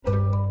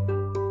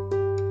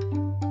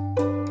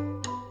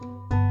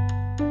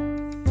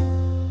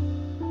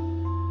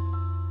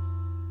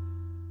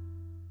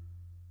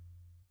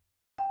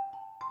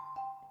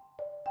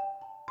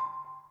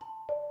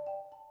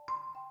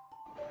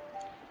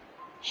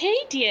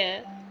Hey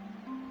dear,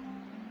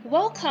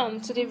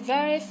 welcome to the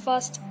very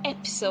first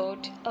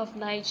episode of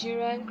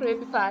Nigerian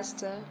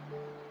creepypasta.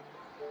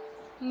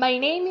 My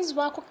name is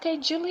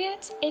Wakoke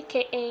Juliet,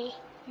 aka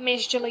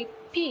Miss Julie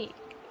P,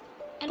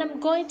 and I'm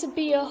going to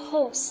be your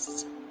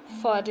host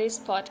for this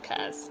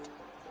podcast.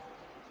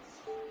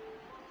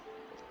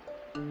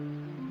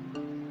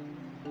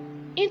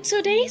 In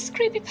today's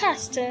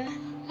creepypasta,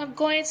 I'm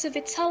going to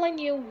be telling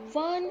you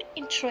one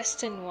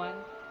interesting one.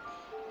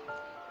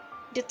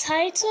 The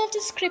title of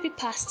this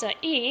creepypasta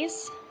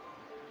is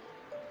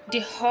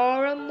The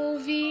Horror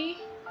Movie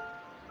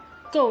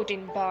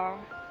Golden Bar.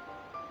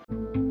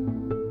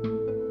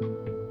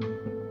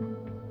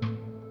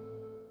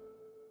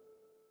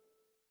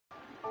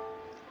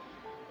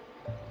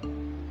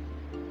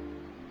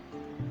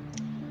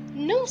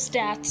 Note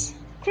that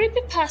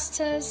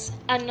creepypastas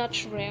are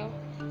not real.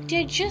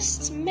 They're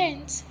just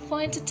meant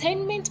for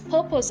entertainment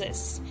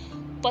purposes.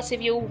 But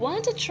if you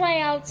want to try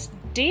out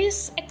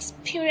these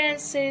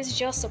experiences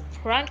just to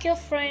prank your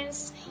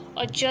friends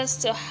or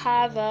just to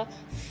have a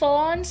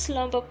fun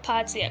slumber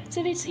party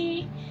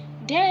activity,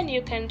 then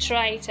you can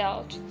try it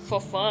out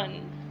for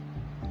fun.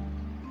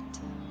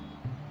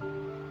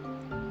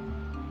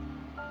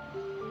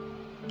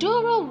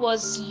 Dora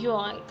was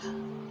young,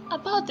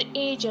 about the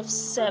age of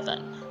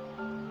 7,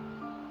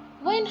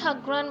 when her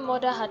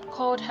grandmother had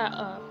called her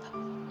up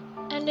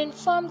and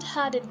informed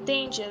her the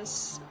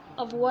dangers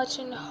of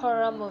watching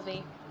horror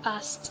movie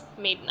past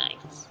midnight.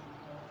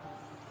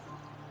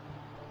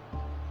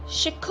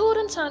 She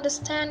couldn't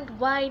understand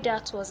why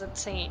that was a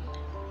thing,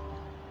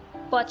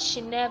 but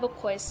she never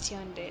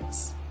questioned it.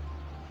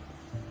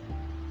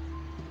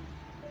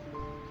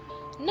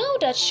 Now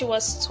that she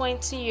was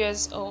 20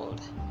 years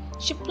old,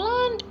 she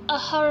planned a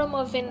horror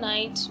movie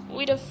night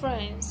with her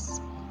friends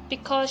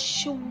because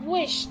she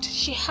wished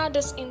she had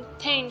this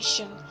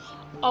intention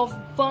of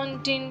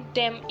bonding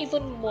them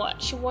even more.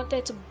 She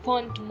wanted to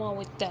bond more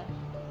with them.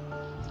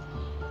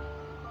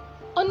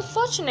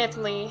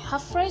 Unfortunately, her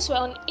friends were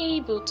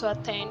unable to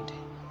attend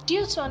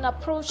due to an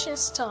approaching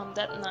storm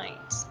that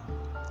night.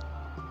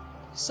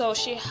 So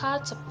she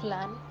had to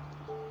plan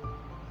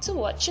to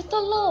watch it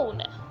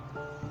alone.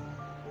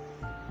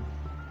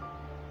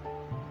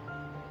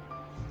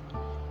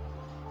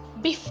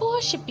 Before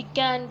she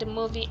began the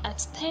movie at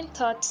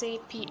 10:30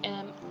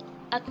 p.m.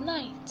 at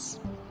night,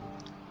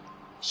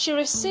 she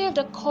received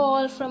a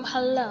call from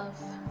her love,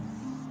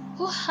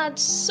 who had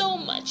so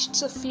much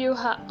to fill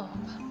her up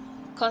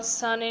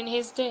concerning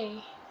his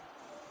day.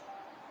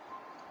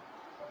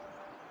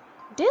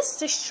 This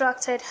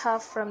distracted her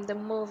from the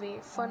movie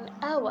for an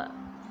hour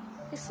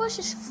before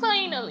she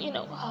finally,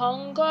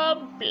 hung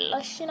up,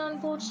 blushing on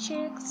both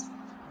cheeks.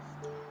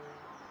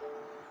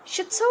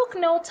 She took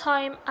no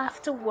time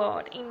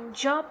afterward in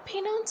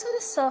jumping onto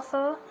the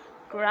sofa,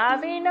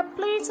 grabbing a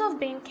plate of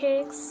bean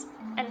cakes,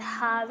 and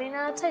having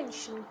her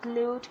attention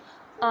glued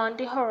on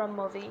the horror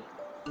movie.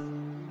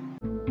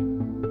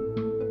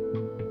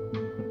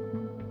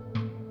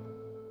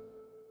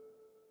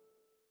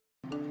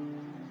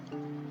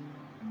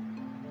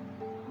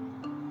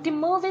 The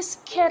movie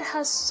scared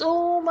her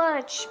so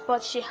much,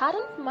 but she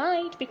hadn't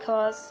mind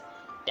because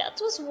that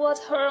was what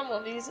horror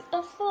movies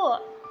are for.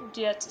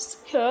 They're to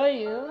scare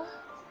you.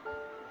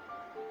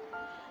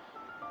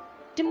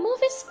 The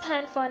movie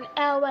spanned for an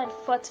hour and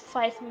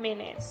 45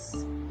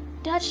 minutes.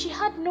 That she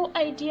had no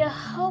idea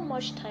how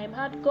much time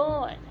had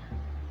gone.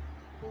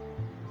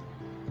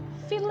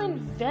 Feeling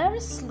very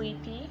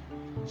sleepy,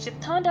 she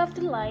turned off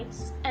the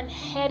lights and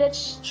headed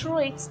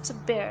straight to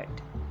bed.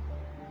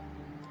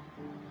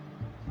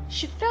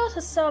 She felt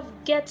herself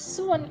get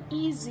so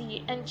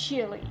uneasy and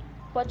chilly,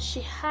 but she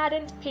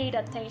hadn't paid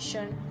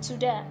attention to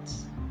that.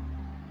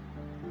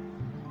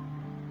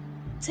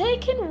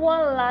 Taking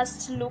one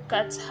last look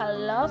at her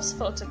love's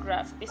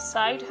photograph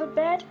beside her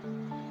bed,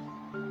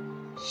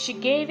 she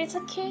gave it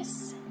a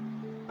kiss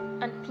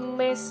and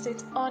placed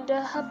it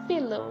under her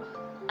pillow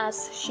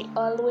as she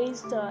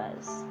always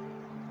does.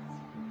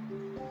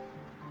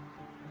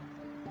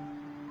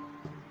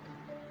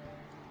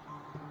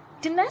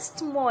 The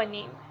next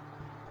morning,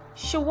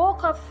 she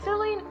woke up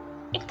feeling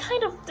a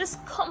kind of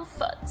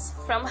discomfort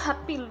from her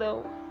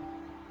pillow.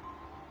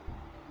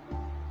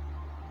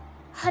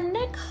 Her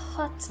neck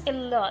hurt a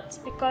lot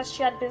because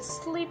she had been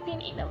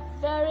sleeping in a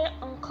very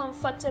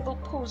uncomfortable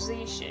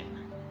position.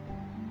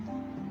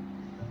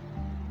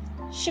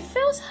 She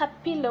felt her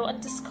pillow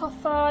and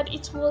discovered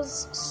it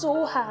was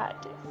so hard.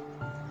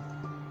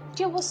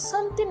 There was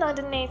something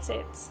underneath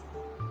it.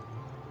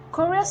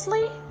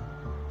 Curiously,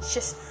 she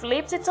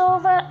flipped it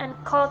over and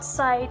caught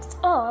sight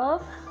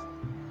of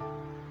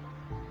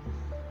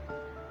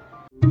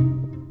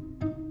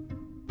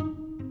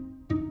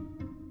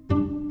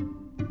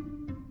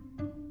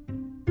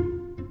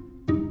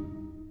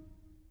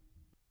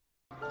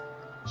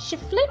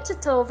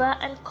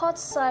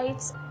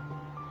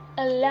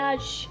a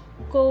large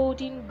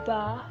golden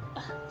bar.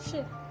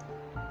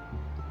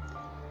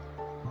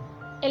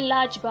 A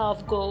large bar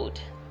of gold.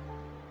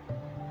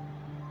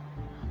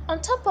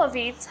 On top of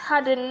it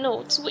had a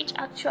note which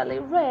actually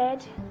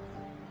read,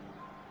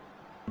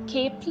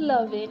 keep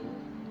loving.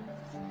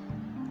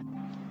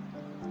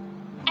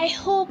 I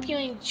hope you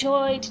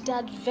enjoyed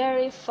that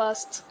very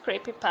first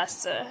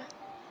creepypasta.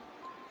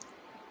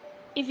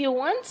 If you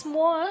want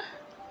more,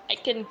 I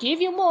can give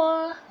you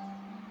more.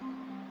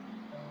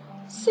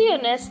 See you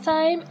next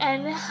time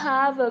and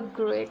have a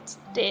great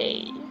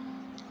day.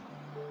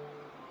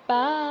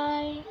 Bye.